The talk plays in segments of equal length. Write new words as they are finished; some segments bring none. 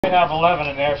I have 11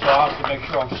 in there, so I'll have to make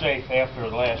sure I'm safe after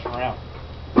the last round.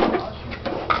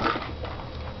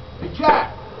 Hey,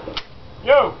 Jack.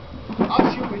 Yo!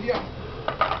 I'll shoot with you.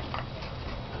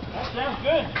 That sounds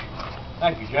good.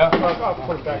 Thank you, Joe. I'll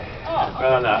put it back.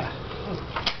 No.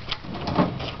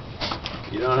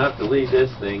 You don't have to lead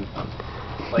this thing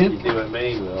like you do at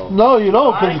Mainville. No, you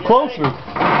don't, because it's closer.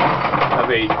 I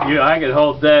mean, I can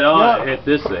hold dead on and hit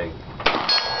this thing.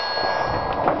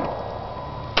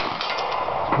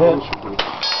 What's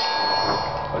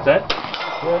that? It's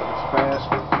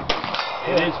faster.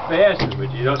 It is faster, but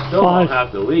you still don't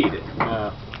have to lead it.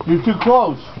 Yeah. You're too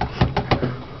close.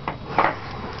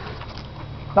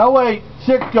 That way,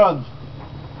 6 guns.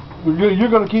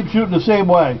 You're going to keep shooting the same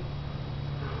way.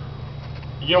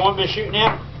 You don't want me to shoot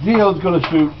now? Gio's going to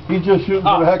shoot. He's just shooting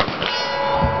for the heck.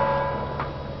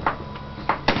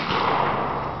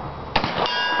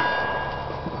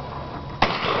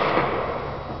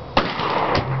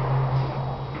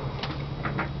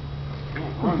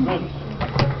 One minute.